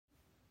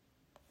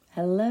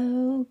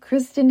Hello,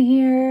 Kristen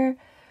here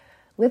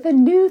with a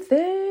new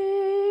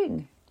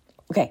thing.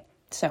 Okay,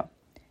 so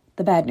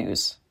the bad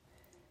news.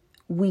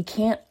 We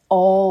can't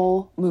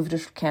all move to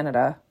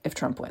Canada if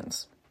Trump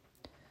wins.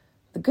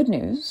 The good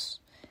news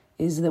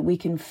is that we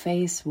can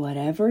face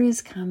whatever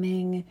is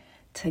coming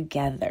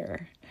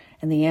together.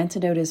 And the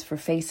antidote is for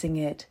facing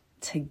it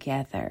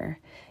together.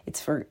 It's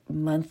for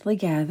monthly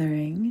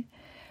gathering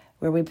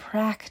where we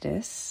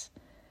practice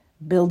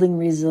building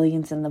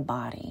resilience in the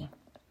body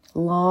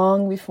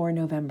long before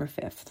November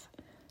 5th.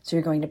 So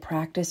you're going to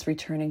practice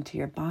returning to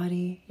your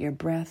body, your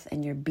breath,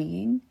 and your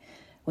being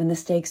when the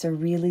stakes are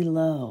really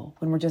low,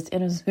 when we're just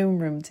in a Zoom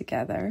room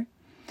together,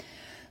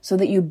 so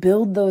that you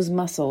build those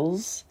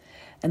muscles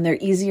and they're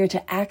easier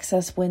to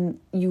access when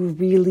you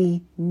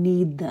really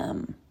need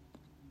them.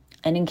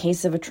 And in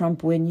case of a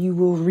Trump win, you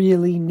will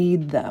really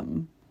need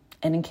them.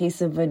 And in case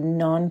of a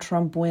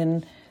non-Trump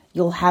win,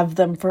 you'll have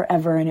them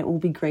forever and it will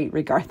be great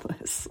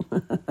regardless.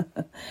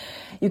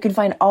 You can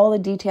find all the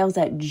details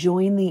at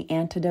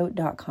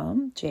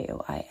jointheantidote.com,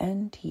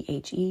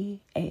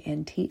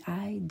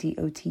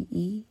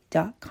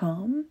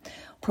 jointheantidote.com.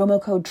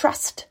 Promo code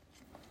TRUST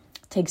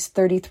takes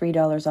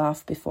 $33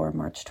 off before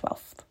March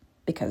 12th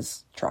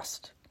because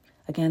trust.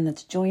 Again,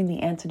 that's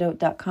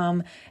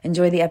jointheantidote.com.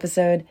 Enjoy the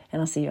episode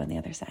and I'll see you on the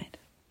other side.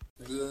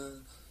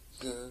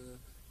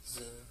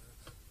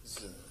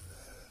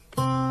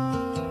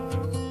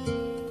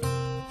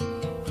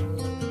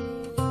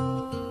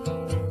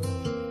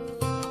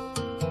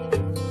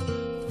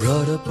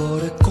 Brother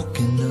bought a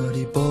coconut,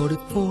 he bought it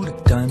for the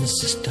dime.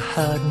 His sister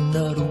had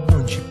another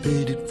one, she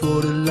paid it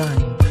for the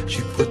lime.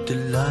 She put the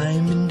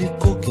lime in the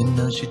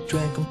coconut, she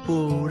drank and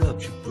poured up,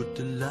 she put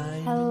the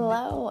lime.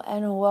 Hello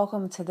and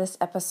welcome to this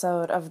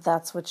episode of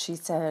That's What She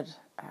Said.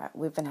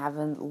 We've been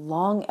having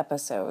long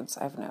episodes,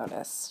 I've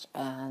noticed,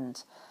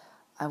 and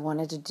I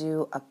wanted to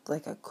do a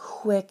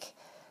quick,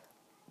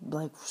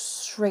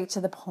 straight to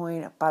the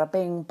point, bada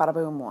bing, bada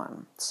boom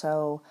one.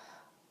 So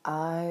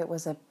I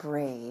was at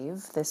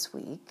Brave this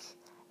week,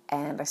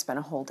 and I spent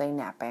a whole day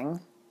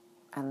napping,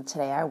 and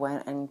today I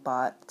went and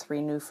bought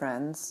 3 new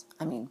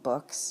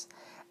books,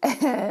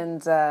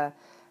 and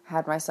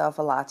had myself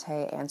a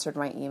latte, answered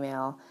my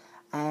email,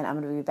 and I'm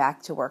going to be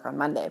back to work on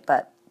Monday.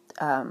 But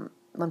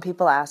when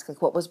people ask,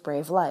 what was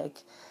Brave like?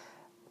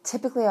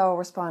 Typically I'll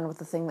respond with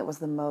the thing that was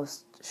the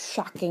most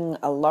shocking,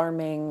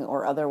 alarming,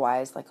 or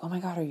otherwise, oh my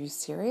God, are you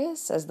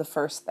serious? As the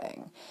first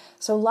thing.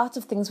 So lots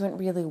of things went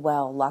really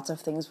well. Lots of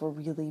things were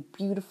really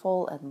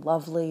beautiful and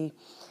lovely.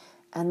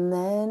 And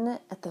then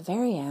at the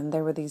very end,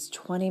 there were these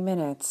 20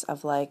 minutes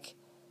of you're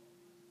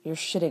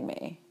shitting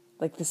me.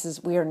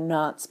 We are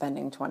not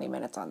spending 20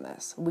 minutes on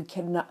this. We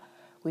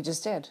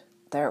just did.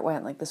 There it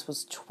went. This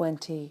was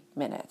 20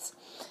 minutes.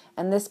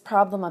 And this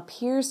problem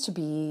appears to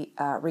be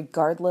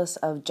regardless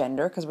of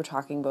gender, because we're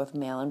talking both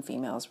male and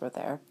females were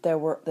there. They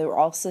were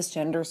all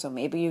cisgender, so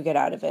maybe you get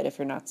out of it if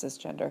you're not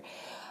cisgender.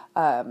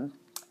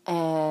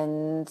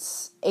 And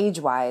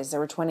age-wise,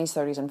 there were 20s,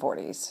 30s, and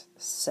 40s.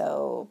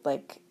 So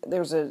there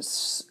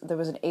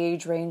was an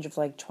age range of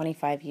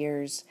 25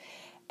 years,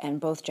 and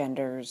both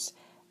genders.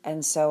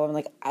 And so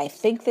I'm I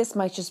think this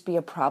might just be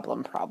a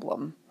problem.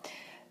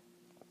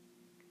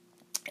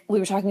 We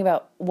were talking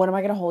about, what am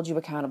I going to hold you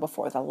accountable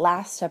for? The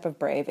last step of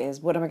Brave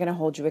is, what am I going to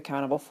hold you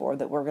accountable for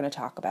that we're going to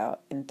talk about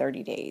in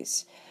 30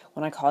 days?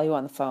 When I call you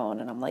on the phone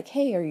and I'm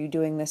hey, are you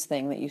doing this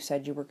thing that you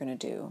said you were going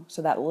to do?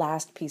 So that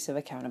last piece of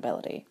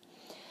accountability.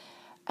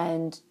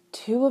 And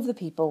 2 of the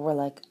people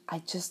were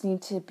I just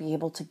need to be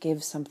able to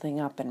give something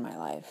up in my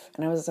life.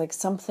 And I was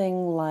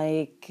something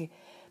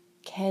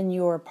can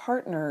your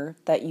partner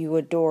that you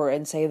adore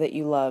and say that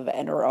you love,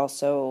 and or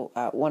also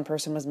one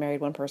person was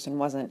married, one person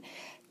wasn't,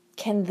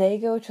 can they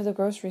go to the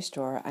grocery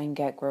store and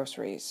get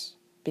groceries?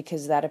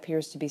 Because that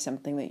appears to be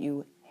something that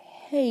you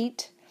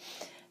hate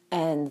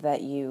and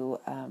that you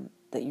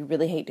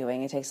really hate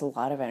doing. It takes a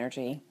lot of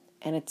energy,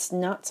 and it's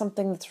not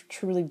something that's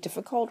truly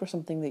difficult or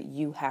something that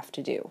you have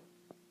to do.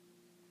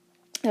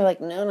 They're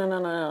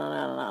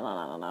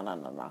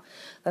no.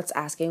 That's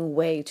asking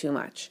way too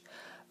much.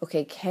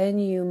 Okay, can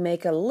you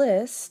make a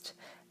list?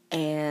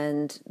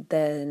 And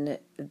then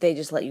they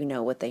just let you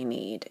know what they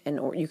need,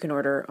 or you can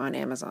order on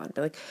Amazon.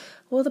 Be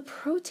well, the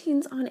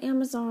proteins on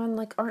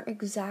Amazon aren't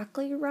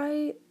exactly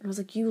right. And I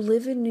was you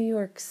live in New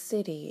York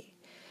City.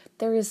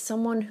 There is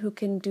someone who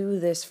can do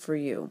this for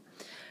you,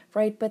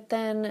 right? But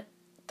then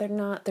they're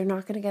not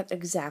going to get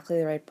exactly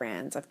the right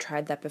brands. I've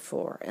tried that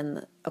before,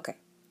 okay.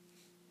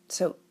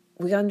 So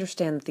we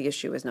understand that the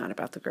issue is not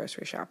about the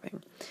grocery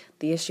shopping.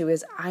 The issue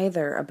is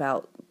either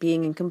about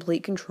being in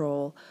complete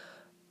control,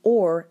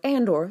 or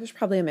there's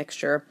probably a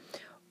mixture,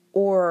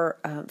 or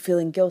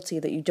feeling guilty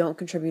that you don't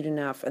contribute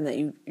enough and that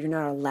you're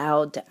not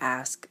allowed to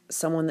ask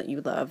someone that you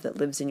love that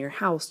lives in your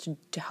house to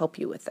help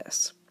you with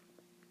this.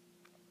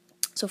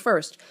 So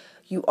first,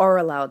 you are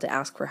allowed to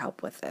ask for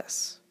help with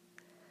this.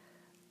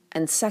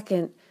 And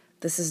second,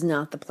 this is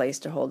not the place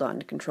to hold on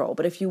to control.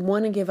 But if you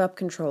want to give up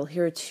control,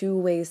 here are 2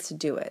 ways to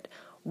do it.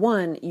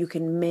 One, you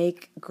can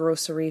make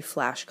grocery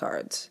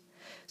flashcards.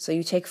 So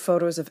you take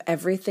photos of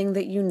everything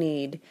that you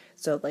need.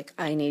 So like,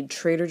 I need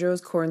Trader Joe's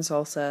corn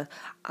salsa.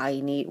 I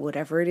need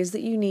whatever it is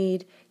that you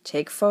need.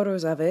 Take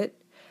photos of it,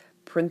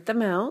 print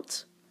them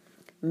out,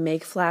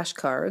 make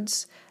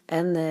flashcards,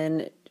 and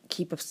then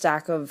keep a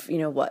stack of,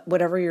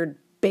 whatever your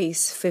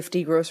base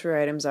 50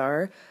 grocery items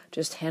are.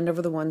 Just hand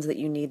over the ones that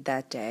you need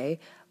that day.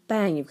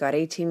 Bang, you've got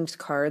 18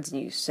 cards, and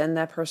you send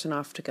that person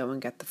off to go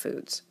and get the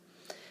foods.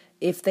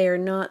 If they are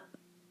not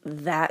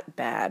that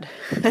bad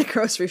at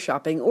grocery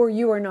shopping, or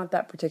you are not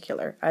that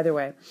particular, either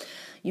way,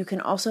 you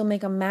can also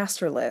make a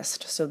master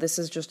list. So this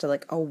is just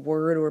a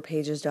Word or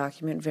Pages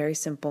document, very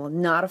simple,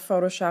 not a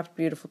photoshopped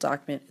beautiful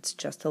document. It's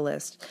just a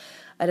list,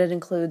 and it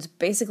includes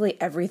basically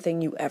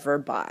everything you ever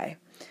buy,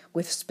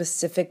 with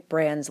specific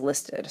brands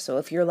listed. So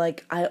if you're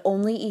like, I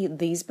only eat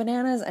these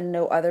bananas and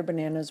no other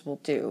bananas will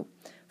do,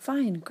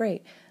 fine,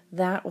 great.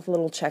 That with a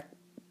little check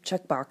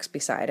box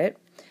beside it.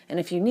 And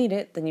if you need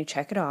it, then you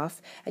check it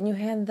off and you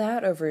hand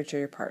that over to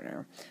your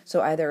partner.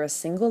 So either a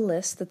single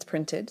list that's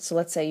printed. So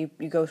let's say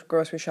you go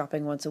grocery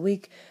shopping once a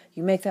week,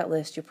 you make that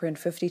list, you print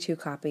 52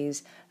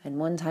 copies, and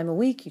one time a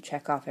week you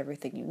check off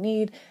everything you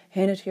need,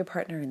 hand it to your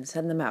partner, and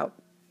send them out.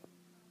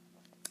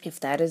 If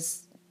that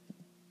is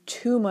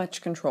too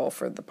much control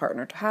for the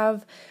partner to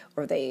have,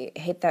 or they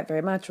hate that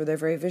very much, or they're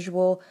very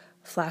visual,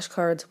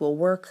 flashcards will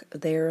work.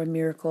 They're a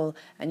miracle,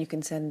 and you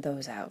can send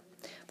those out.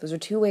 Those are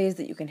two ways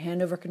that you can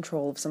hand over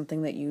control of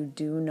something that you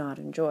do not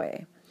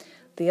enjoy.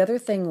 The other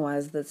thing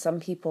was that some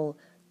people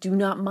do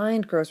not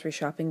mind grocery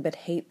shopping but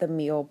hate the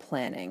meal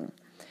planning.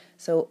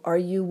 So are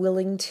you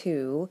willing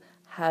to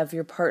have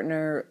your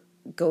partner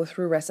go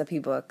through recipe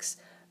books,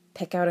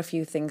 pick out a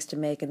few things to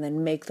make, and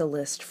then make the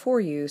list for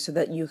you so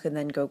that you can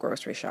then go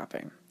grocery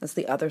shopping? That's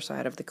the other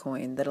side of the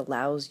coin that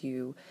allows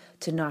you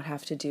to not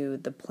have to do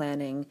the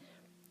planning,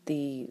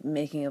 the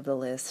making of the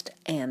list,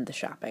 and the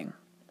shopping.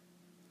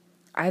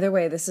 Either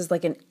way, this is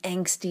like an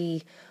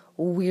angsty,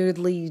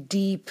 weirdly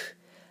deep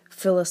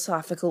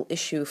philosophical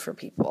issue for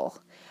people.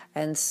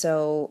 And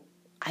so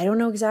I don't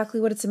know exactly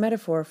what it's a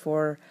metaphor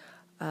for,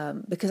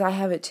 because I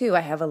have it too.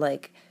 I have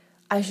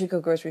I should go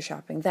grocery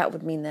shopping. That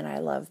would mean that I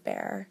love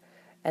Bear.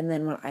 And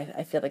then when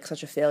I feel like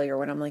such a failure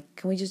when I'm like,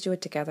 can we just do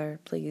it together,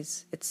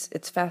 please?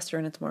 It's faster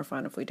and it's more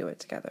fun if we do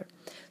it together.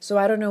 So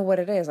I don't know what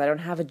it is. I don't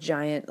have a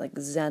giant,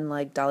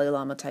 Zen-like Dalai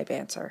Lama type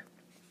answer.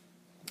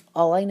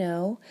 All I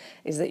know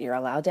is that you're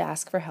allowed to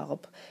ask for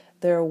help.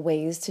 There are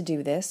ways to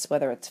do this,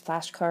 whether it's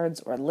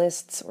flashcards or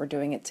lists or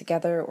doing it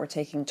together or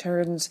taking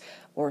turns,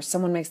 or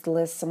someone makes the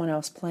list, someone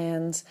else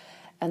plans,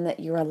 and that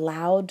you're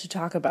allowed to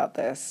talk about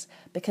this,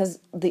 because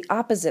the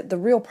opposite, the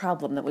real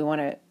problem that we want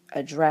to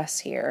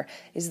address here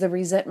is the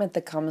resentment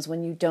that comes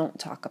when you don't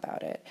talk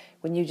about it,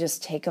 when you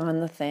just take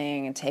on the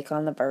thing and take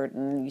on the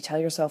burden. You tell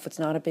yourself it's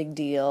not a big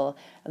deal,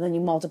 and then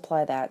you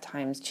multiply that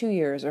times 2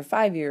 years or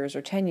 5 years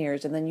or 10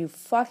 years, and then you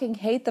fucking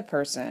hate the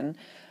person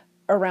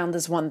around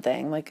this one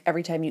thing, like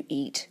every time you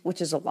eat,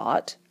 which is a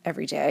lot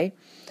every day,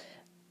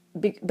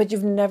 but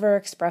you've never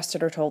expressed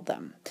it or told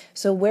them.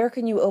 So where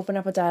can you open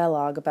up a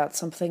dialogue about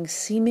something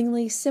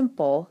seemingly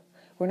simple?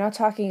 We're not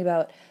talking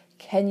about,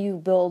 can you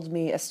build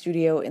me a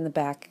studio in the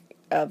back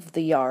of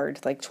the yard,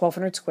 like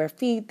 1,200 square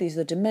feet, these are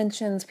the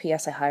dimensions,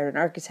 P.S. I hired an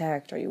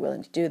architect, are you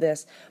willing to do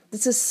this?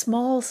 This is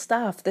small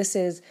stuff. This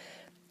is,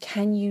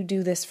 can you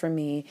do this for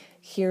me?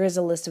 Here is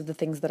a list of the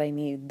things that I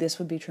need. This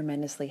would be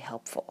tremendously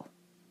helpful.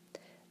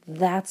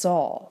 That's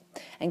all.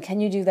 And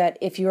can you do that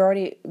if you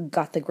already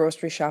got the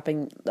grocery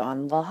shopping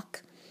on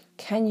lock?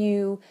 Can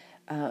you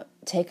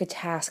take a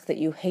task that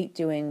you hate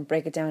doing,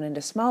 break it down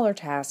into smaller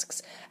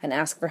tasks, and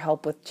ask for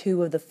help with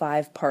 2 of the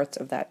 5 parts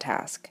of that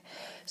task?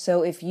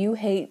 So if you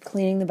hate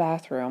cleaning the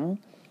bathroom,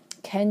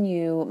 can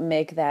you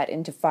make that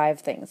into 5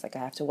 things? Like, I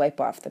have to wipe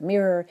off the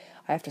mirror,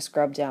 I have to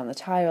scrub down the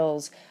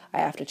tiles, I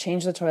have to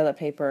change the toilet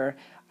paper,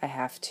 I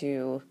have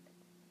to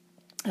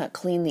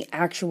clean the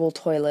actual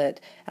toilet,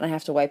 and I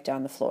have to wipe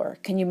down the floor.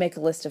 Can you make a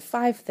list of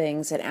 5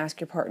 things and ask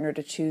your partner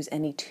to choose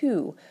any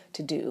 2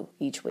 to do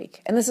each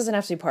week? And this doesn't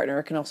have to be partner.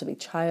 It can also be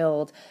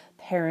child,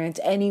 parent,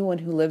 anyone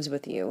who lives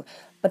with you.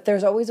 But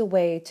there's always a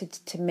way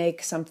to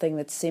make something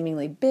that's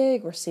seemingly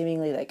big or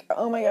seemingly like,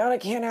 oh my God, I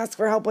can't ask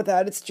for help with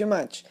that. It's too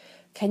much.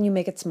 Can you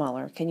make it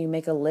smaller? Can you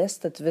make a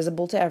list that's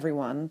visible to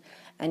everyone?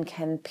 And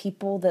can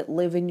people that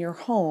live in your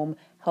home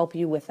help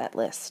you with that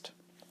list?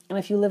 And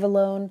if you live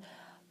alone,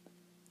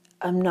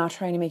 I'm not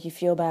trying to make you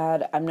feel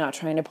bad. I'm not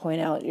trying to point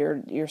out your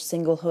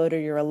singlehood or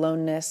your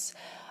aloneness.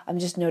 I'm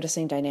just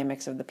noticing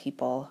dynamics of the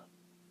people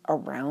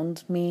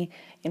around me,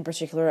 in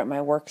particular at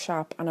my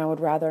workshop, and I would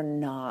rather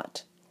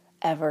not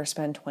ever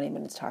spend 20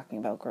 minutes talking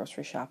about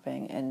grocery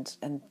shopping and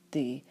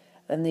the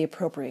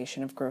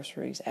appropriation of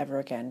groceries ever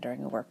again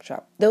during a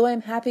workshop. Though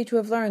I'm happy to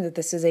have learned that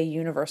this is a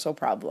universal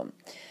problem.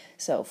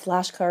 So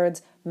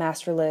flashcards,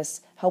 master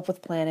lists, help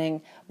with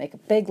planning, make a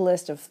big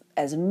list of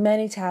as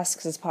many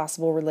tasks as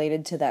possible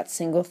related to that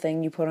single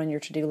thing you put on your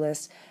to-do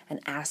list, and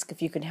ask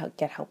if you can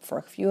get help for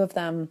a few of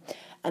them.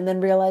 And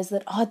then realize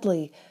that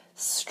oddly,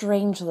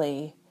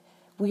 strangely,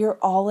 we are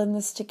all in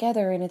this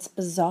together, and it's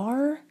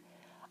bizarre.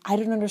 I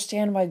don't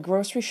understand why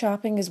grocery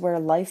shopping is where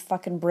life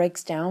fucking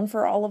breaks down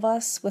for all of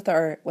us with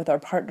our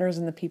partners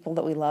and the people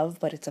that we love,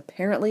 but it's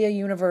apparently a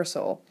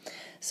universal.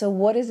 So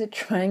what is it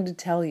trying to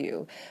tell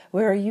you?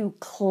 Where are you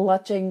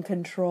clutching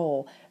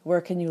control? Where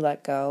can you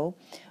let go?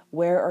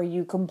 Where are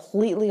you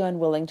completely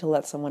unwilling to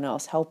let someone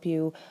else help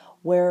you?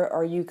 Where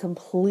are you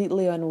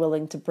completely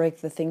unwilling to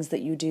break the things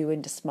that you do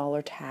into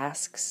smaller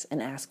tasks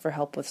and ask for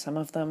help with some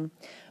of them?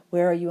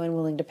 Where are you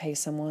unwilling to pay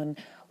someone?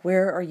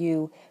 Where are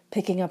you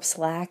picking up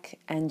slack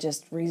and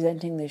just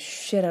resenting the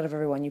shit out of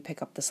everyone you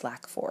pick up the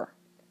slack for?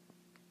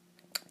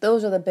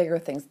 Those are the bigger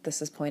things this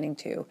is pointing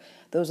to.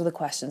 Those are the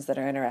questions that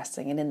are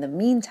interesting. And in the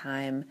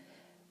meantime,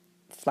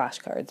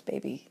 flashcards,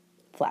 baby.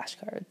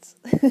 Flashcards.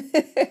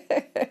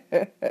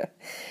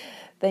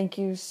 Thank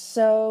you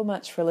so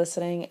much for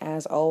listening.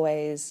 As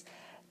always,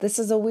 this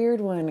is a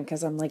weird one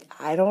because I'm like,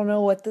 I don't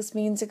know what this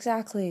means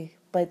exactly,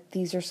 but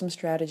these are some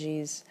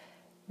strategies.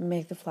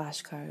 Make the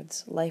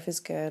flashcards. Life is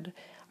good.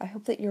 I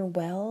hope that you're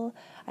well.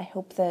 I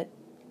hope that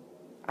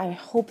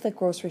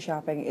grocery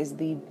shopping is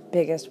the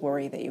biggest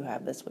worry that you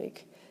have this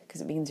week, because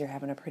it means you're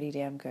having a pretty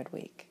damn good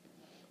week.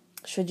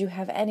 Should you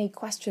have any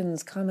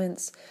questions,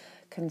 comments,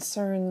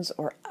 concerns,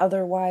 or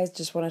otherwise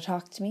just want to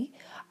talk to me,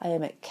 I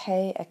am at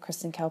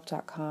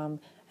k@kristenkalp.com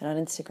and on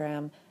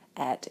Instagram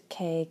at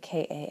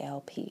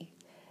KKALP.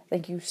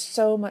 Thank you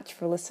so much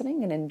for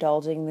listening and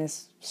indulging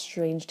this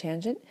strange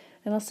tangent,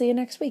 and I'll see you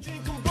next week.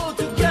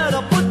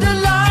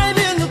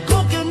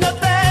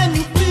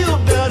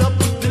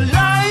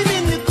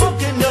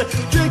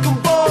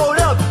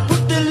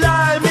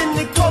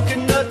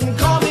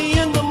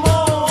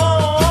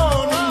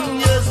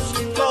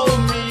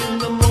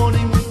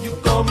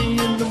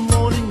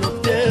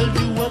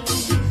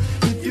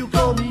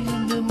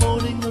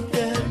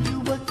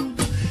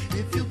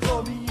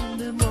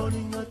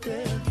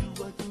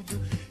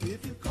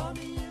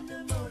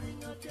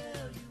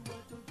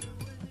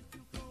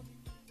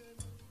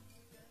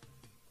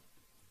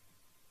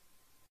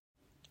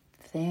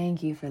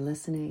 Thank you for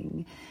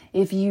listening.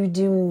 If you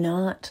do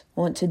not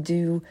want to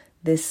do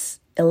this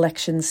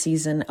election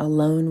season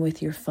alone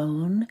with your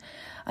phone,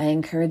 I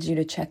encourage you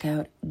to check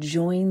out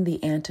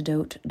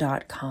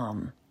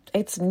jointheantidote.com.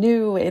 It's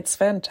new, it's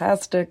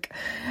fantastic,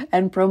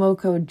 and promo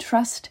code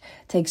TRUST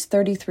takes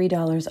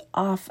 $33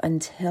 off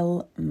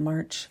until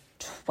March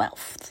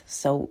 12th.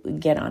 So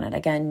get on it.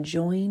 Again,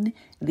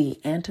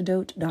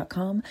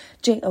 jointheantidote.com,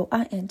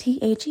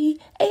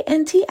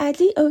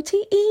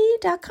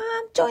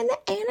 jointheantidote.com. Join the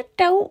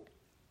antidote.